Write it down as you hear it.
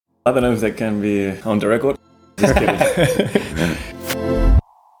I don't know if that can be on the record. Just kidding.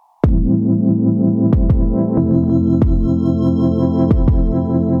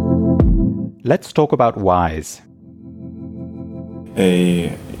 Let's talk about WISE.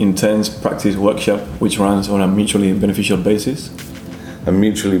 A intense practice workshop which runs on a mutually beneficial basis. And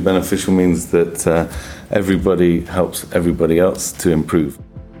mutually beneficial means that everybody helps everybody else to improve.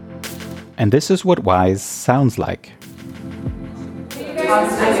 And this is what WISE sounds like.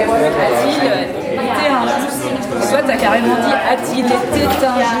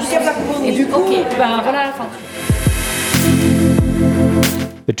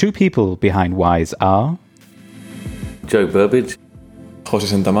 The two people behind WISE are Joe Burbidge. José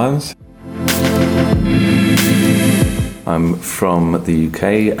Santamans. I'm from the UK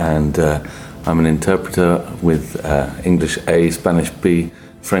and I'm an interpreter with English A, Spanish B,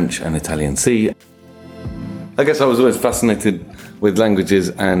 French and Italian C. I guess I was always fascinated with languages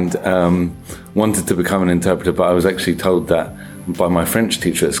and wanted to become an interpreter, but I was actually told that by my French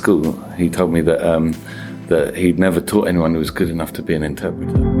teacher at school. He told me that that he'd never taught anyone who was good enough to be an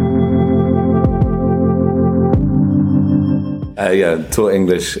interpreter. Taught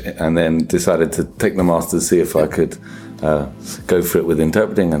English and then decided to take the Masters, see if I could go for it with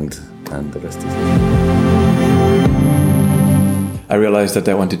interpreting and the rest is it. I realized that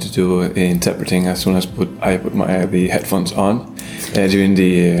I wanted to do interpreting as soon as I put the headphones on during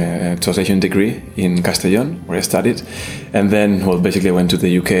the translation degree in Castellón, where I studied. And then, basically I went to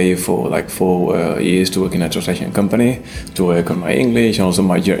the UK for like 4 years to work in a translation company, to work on my English and also in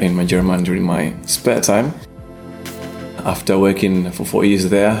my German during my spare time. After working for 4 years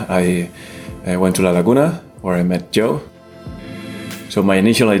there, I went to La Laguna, where I met Joe. So my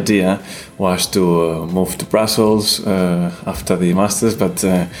initial idea was to move to Brussels after the Masters, but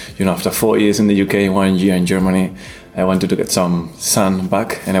after 4 years in the UK, 1 year in Germany, I wanted to get some sun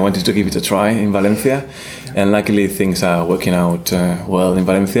back and I wanted to give it a try in Valencia. And luckily things are working out well in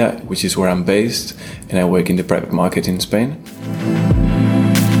Valencia, which is where I'm based, and I work in the private market in Spain.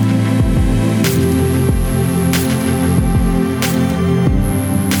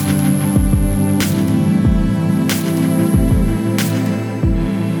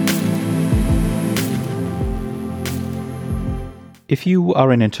 If you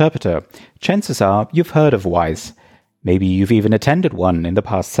are an interpreter, chances are you've heard of WISE. Maybe you've even attended one in the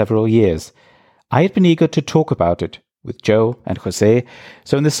past several years. I had been eager to talk about it with Joe and José,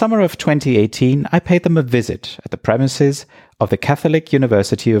 so in the summer of 2018 I paid them a visit at the premises of the Catholic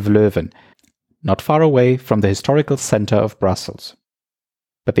University of Leuven, not far away from the historical centre of Brussels.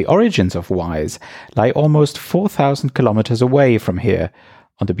 But the origins of WISE lie almost 4,000 kilometers away from here,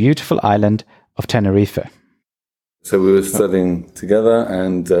 on the beautiful island of Tenerife. So we were studying together,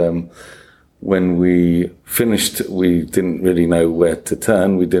 and when we finished, we didn't really know where to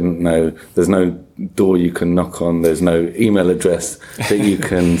turn. We didn't know, there's no door you can knock on, there's no email address that you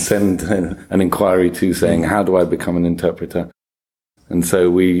can send an inquiry to saying, how do I become an interpreter? And so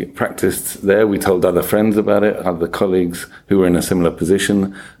we practiced there. We told other friends about it, other colleagues who were in a similar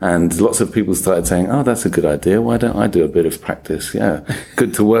position. And lots of people started saying, oh, that's a good idea. Why don't I do a bit of practice? Yeah,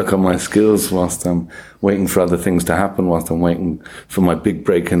 good to work on my skills whilst I'm waiting for other things to happen, whilst I'm waiting for my big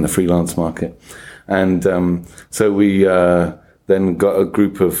break in the freelance market. And so we then got a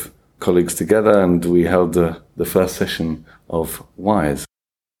group of colleagues together and we held the first session of WISE.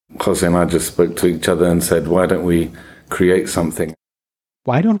 José and I just spoke to each other and said, why don't we create something?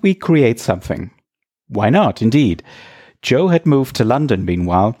 Why don't we create something? Why not, indeed? Joe had moved to London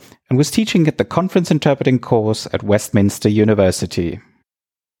meanwhile and was teaching at the conference interpreting course at Westminster University.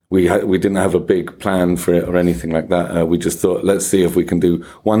 We didn't have a big plan for it or anything like that. We just thought, let's see if we can do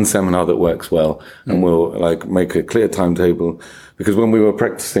one seminar that works well, and we'll make a clear timetable. Because when we were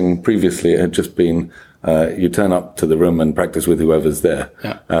practicing previously, it had just been you turn up to the room and practice with whoever's there.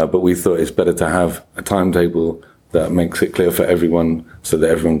 Yeah. But we thought it's better to have a timetable that makes it clear for everyone, so that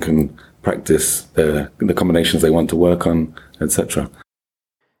everyone can practice the combinations they want to work on, etc.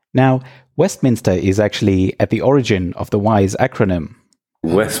 Now, Westminster is actually at the origin of the WISE acronym.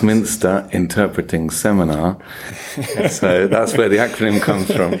 Westminster Interpreting Seminar. So that's where the acronym comes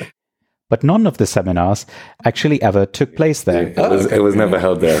from. But none of the seminars actually ever took place there. It was never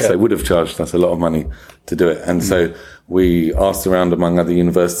held there, so they would have charged us a lot of money to do it. And so we asked around among other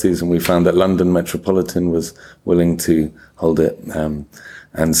universities, and we found that London Metropolitan was willing to hold it.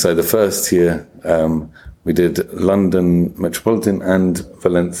 And so the first year we did London Metropolitan and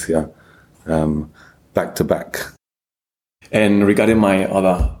Valencia back to back. And regarding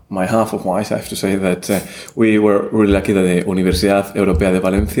my half of WISE, I have to say that we were really lucky that the Universidad Europea de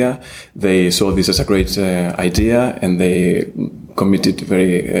Valencia, they saw this as a great idea, and they committed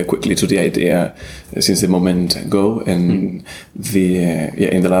very quickly to the idea since the moment go. And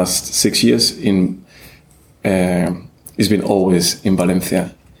in the last 6 years, it's been always in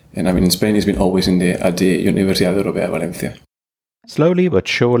Valencia. And I mean, in Spain, it's been always at the Universidad Europea de Valencia. Slowly but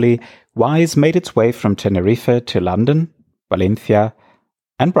surely, WISE made its way from Tenerife to London, Valencia,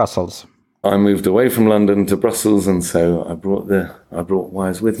 and Brussels. I moved away from London to Brussels, and so I brought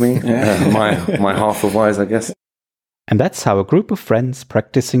WISE with me. My half of WISE, I guess. And that's how a group of friends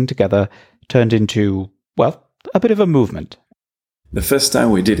practicing together turned into, well, a bit of a movement. The first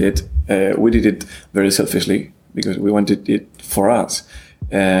time we did it very selfishly because we wanted it for us.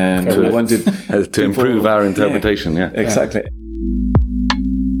 And we wanted to improve our interpretation. Yeah, exactly.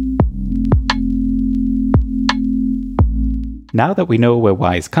 Now that we know where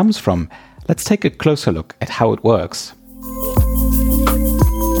WISE comes from, let's take a closer look at how it works.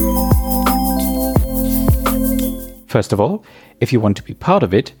 First of all, if you want to be part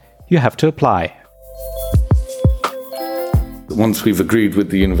of it, you have to apply. Once we've agreed with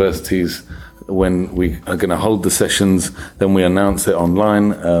the universities when we are going to hold the sessions, then we announce it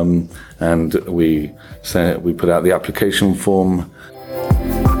online, and we put out the application form.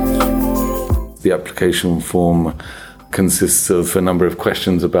 The application form consists of a number of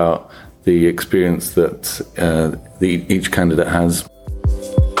questions about the experience that each candidate has.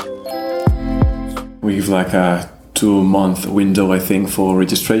 We give like a 2-month window, I think, for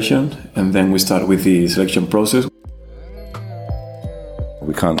registration, and then we start with the selection process.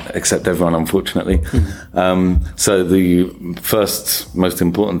 We can't accept everyone, unfortunately. So the first most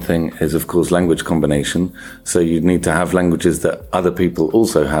important thing is, of course, language combination. So you need to have languages that other people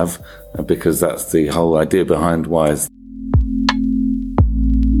also have, because that's the whole idea behind WISE.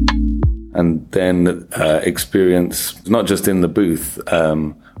 And then experience, not just in the booth,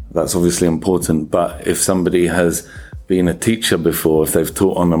 that's obviously important, but if somebody has been a teacher before, if they've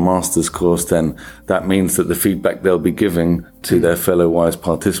taught on a master's course, then that means that the feedback they'll be giving to their fellow WISE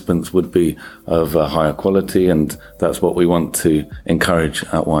participants would be of a higher quality, and that's what we want to encourage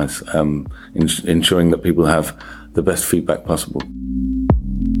at WISE, ensuring that people have the best feedback possible.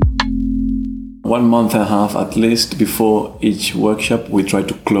 1 month and a half at least before each workshop, we try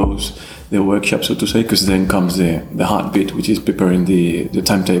to close the workshop, so to say, because then comes the hard bit, which is preparing the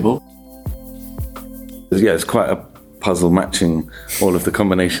timetable. Yeah, it's quite a puzzle matching all of the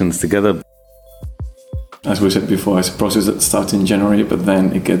combinations together. As we said before, it's a process that starts in January, but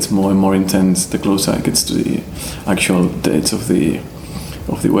then it gets more and more intense the closer it gets to the actual dates of the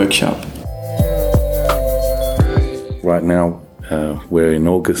workshop. Right now, we're in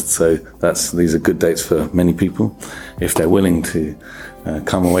August, so these are good dates for many people if they're willing to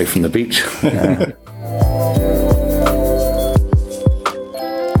come away from the beach.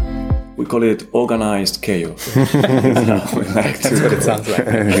 We call it organized chaos. That's what it sounds like.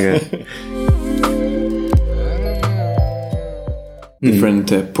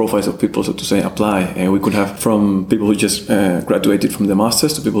 Different profiles of people, so to say, apply. We could have from people who just graduated from the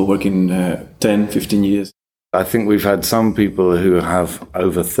masters to people working 10, 15 years. I think we've had some people who have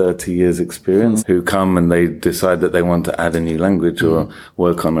over 30 years experience who come and they decide that they want to add a new language or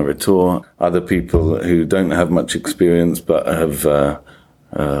work on a retour. Other people who don't have much experience but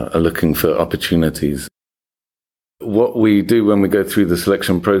are looking for opportunities. What we do when we go through the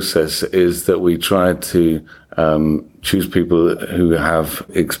selection process is that we try to choose people who have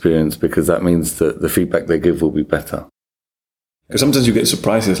experience, because that means that the feedback they give will be better. Because sometimes you get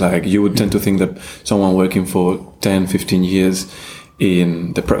surprises, like you would tend to think that someone working for 10, 15 years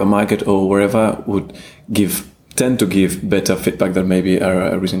in the private market or wherever would tend to give better feedback than maybe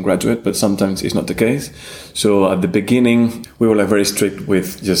a recent graduate, but sometimes it's not the case. So at the beginning, we were like very strict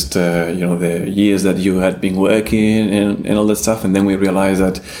with just, the years that you had been working and all that stuff. And then we realized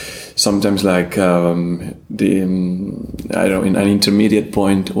that sometimes like an intermediate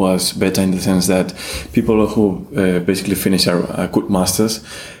point was better, in the sense that people who basically finish a good master's,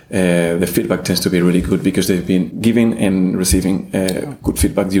 the feedback tends to be really good because they've been giving and receiving good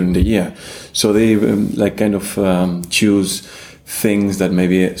feedback during the year. So they choose things that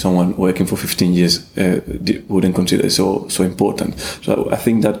maybe someone working for 15 years wouldn't consider so important. So I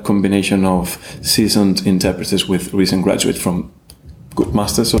think that combination of seasoned interpreters with recent graduates from good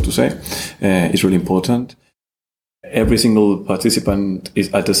masters, so to say, is really important. Every single participant is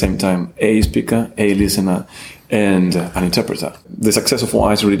at the same time a speaker, a listener, and an interpreter. The success of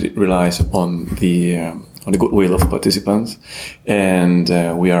WISE really relies on the goodwill of participants, and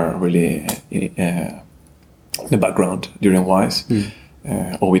we are really in the background during WISE,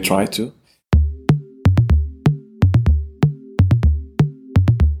 or we try to.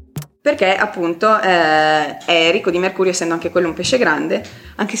 perché appunto è ricco di mercurio, essendo anche quello un pesce grande,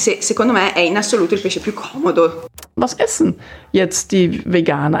 anche se secondo me è in assoluto il pesce più comodo. Was essen jetzt die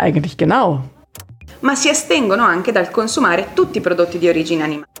Veganer eigentlich genau? Ma si astengono anche dal consumare tutti i prodotti di origine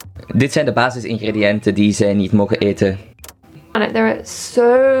animale. Dit zijn de basisingrediënten die zij niet mogen eten. There are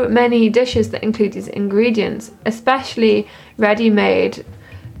so many dishes that include these ingredients, especially ready-made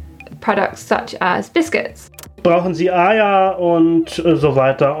products such as biscuits. Brauchen Sie Eier und so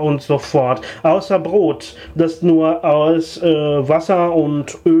weiter und so fort. Außer Brot, das nur aus Wasser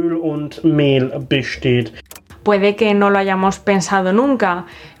und Öl und Mehl besteht. Puede que no lo hayamos pensado nunca.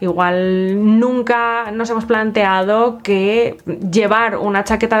 Igual nunca nos hemos planteado que llevar una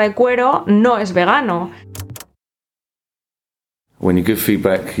chaqueta de cuero no es vegano. When you give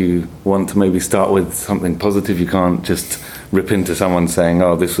feedback, you want to maybe start with something positive. You can't just rip into someone saying,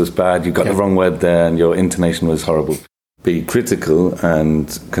 oh, this was bad, you got the wrong word there and your intonation was horrible. Be critical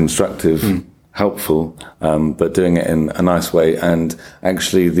and constructive, helpful, but doing it in a nice way. And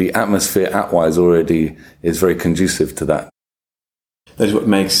actually the atmosphere at Wise already is very conducive to that. That is what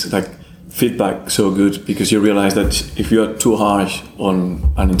makes feedback so good, because you realize that if you're too harsh on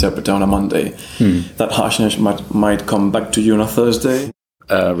an interpreter on a Monday, that harshness might come back to you on a Thursday.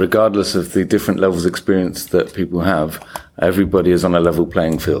 Regardless of the different levels of experience that people have, everybody is on a level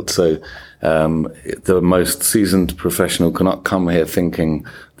playing field. So the most seasoned professional cannot come here thinking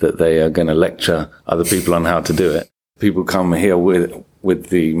that they are going to lecture other people on how to do it. People come here with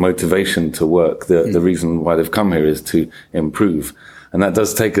the motivation to work. The reason why they've come here is to improve. And that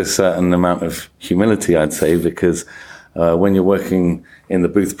does take a certain amount of humility, I'd say, because when you're working in the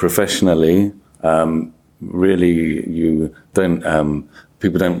booth professionally, really you don't,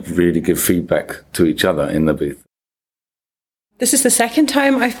 people don't really give feedback to each other in the booth. This is the second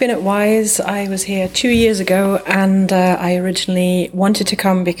time I've been at Wise. I was here 2 years ago, and I originally wanted to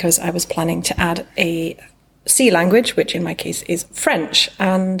come because I was planning to add a C language, which in my case is French.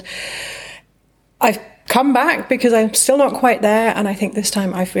 And I've come back because I'm still not quite there, and I think this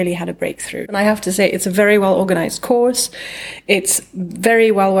time I've really had a breakthrough. And I have to say, it's a very well organised course. It's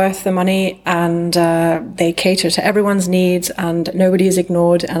very well worth the money, and they cater to everyone's needs, and nobody is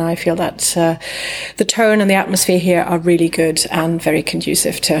ignored. And I feel that the tone and the atmosphere here are really good and very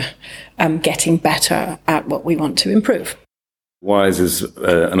conducive to getting better at what we want to improve. Wise is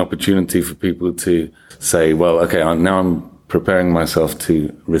an opportunity for people to say, well, okay, now I'm preparing myself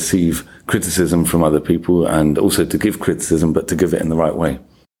to receive criticism from other people, and also to give criticism, but to give it in the right way.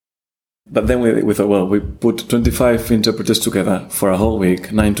 But then we thought, well, we put 25 interpreters together for a whole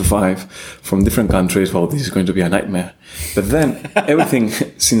week, 9 to 5, from different countries. Well, this is going to be a nightmare. But then everything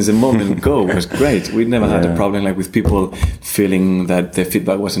since the moment go was great. We never had a problem with people feeling that the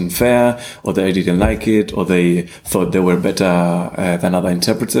feedback wasn't fair, or they didn't like it, or they thought they were better than other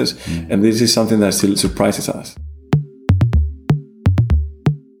interpreters. And this is something that still surprises us.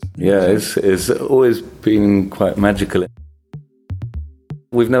 Yeah, it's always been quite magical.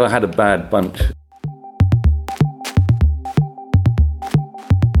 We've never had a bad bunch.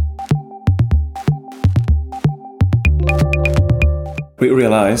 We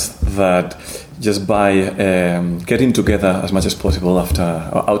realized that just by getting together as much as possible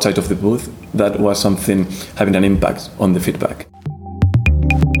outside of the booth, that was something having an impact on the feedback.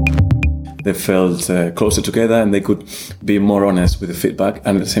 They felt closer together, and they could be more honest with the feedback,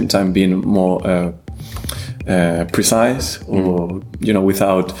 and at the same time being more precise, or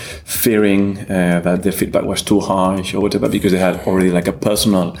without fearing that the feedback was too harsh or whatever, because they had already a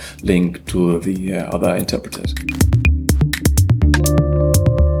personal link to the other interpreters.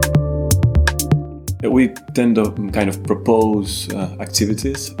 We tend to kind of propose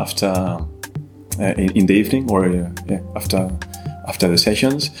activities after in the evening, or after the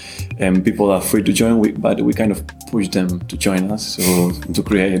sessions, and people are free to join, but we kind of push them to join us, so to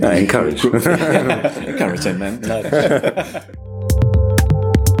create encourage them, man.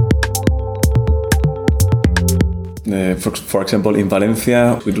 For example, in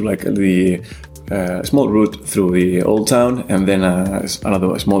Valencia, we do the small route through the old town, and then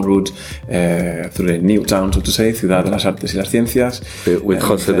another small route through the new town, so to say, Ciudad de las Artes y las Ciencias. With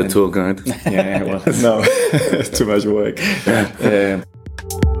Jose, the tour guide. Yeah, well, no, it's too much work.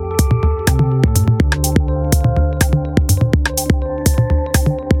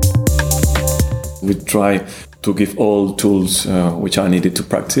 We try to give all tools which are needed to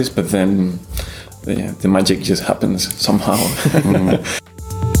practice, but then the magic just happens somehow.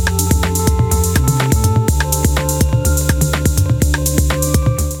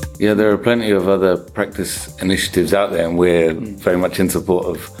 Yeah, there are plenty of other practice initiatives out there, and we're very much in support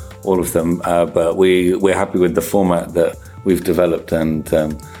of all of them. But we're happy with the format that we've developed, and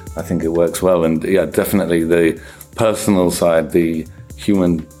I think it works well. And yeah, definitely the personal side, the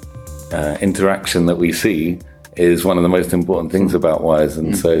human interaction that we see is one of the most important things about Wise.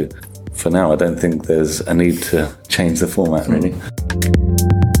 And so for now, I don't think there's a need to change the format, really.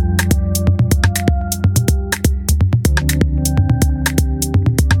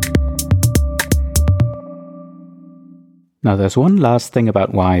 Now, there's one last thing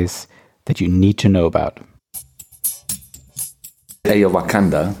about Wise that you need to know about.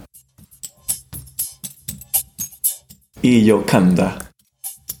 Eyovakanda. Eyokanda.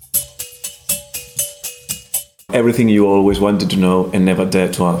 Everything you always wanted to know and never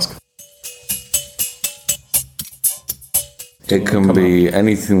dared to ask. It can be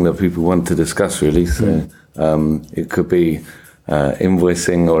anything that people want to discuss, really. So it could be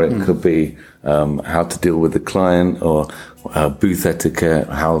invoicing, or it could be how to deal with the client, or booth etiquette,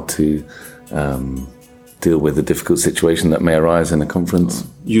 how to deal with a difficult situation that may arise in a conference.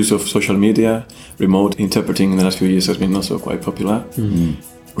 Use of social media, remote interpreting in the last few years has been also quite popular.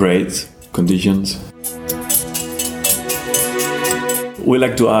 Rates, conditions. We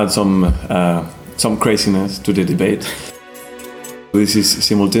like to add some craziness to the debate. This is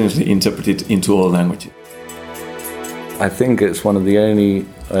simultaneously interpreted into all languages. I think it's one of the only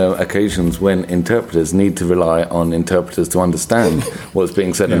occasions when interpreters need to rely on interpreters to understand what's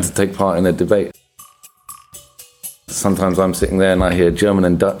being said and to take part in a debate. Sometimes I'm sitting there and I hear German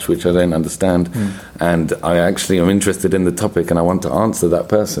and Dutch, which I don't understand, and I actually am interested in the topic and I want to answer that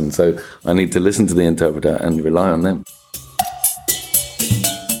person, so I need to listen to the interpreter and rely on them.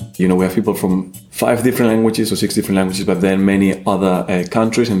 You know, we have people from 5 different languages or 6 different languages, but then many other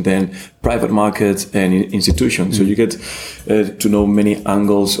countries, and then private markets and institutions. So you get to know many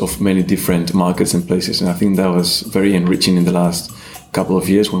angles of many different markets and places. And I think that was very enriching in the last couple of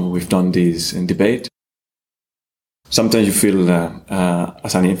years when we've done this debate. Sometimes you feel,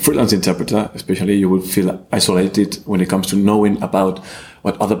 as a freelance interpreter, especially, you will feel isolated when it comes to knowing about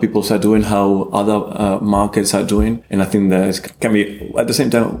what other people are doing, how other markets are doing. And I think that can be, at the same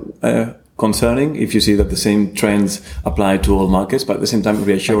time, concerning if you see that the same trends apply to all markets, but at the same time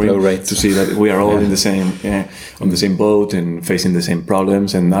reassuring to see that we are all in the same, on the same boat and facing the same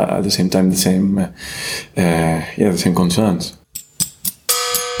problems, and at the same time the same concerns.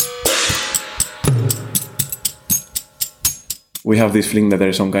 We have this feeling that there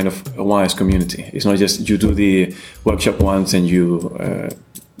is some kind of a Wise community. It's not just you do the workshop once and you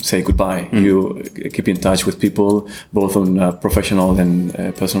say goodbye. You keep in touch with people, both on a professional and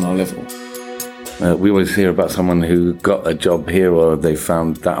personal level. We always hear about someone who got a job here, or they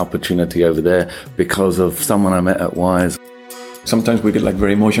found that opportunity over there because of someone I met at Wise. Sometimes we get like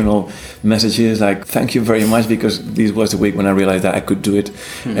very emotional messages like, thank you very much, because this was the week when I realized that I could do it,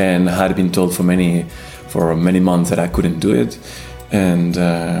 and I had been told for many months that I couldn't do it, and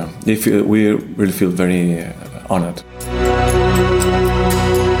we really feel very honored.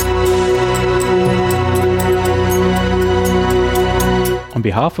 On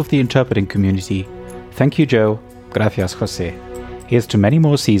behalf of the interpreting community, thank you, Joe. Gracias, Jose. Here's to many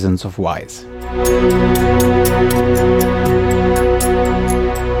more seasons of Wise.